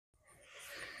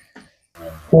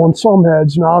On some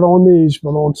heads, not on these,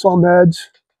 but on some heads,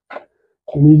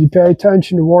 you need to pay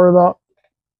attention to worry about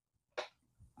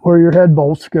where your head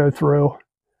bolts go through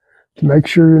to make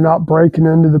sure you're not breaking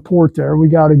into the port there. We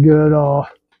got a good,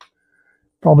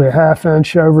 probably a ½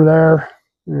 inch over there,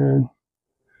 and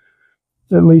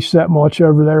at least that much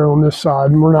over there on this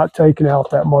side, and we're not taking out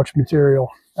that much material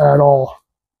at all,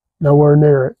 nowhere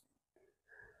near it.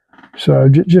 So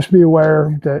just be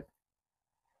aware that,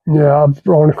 yeah, I've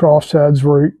run across heads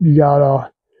where you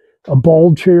got a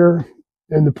bulge here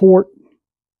in the port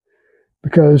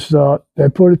because they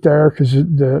put it there because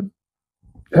the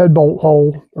head bolt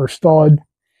hole or stud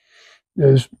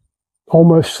is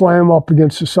almost slam up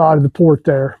against the side of the port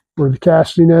there where the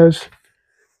casting is.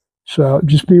 So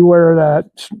just be aware of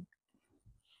that.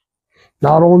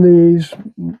 Not on these,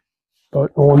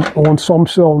 but on some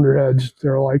cylinder heads,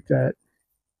 they're like that.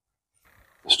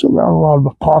 Still got a lot of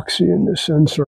epoxy in this insert.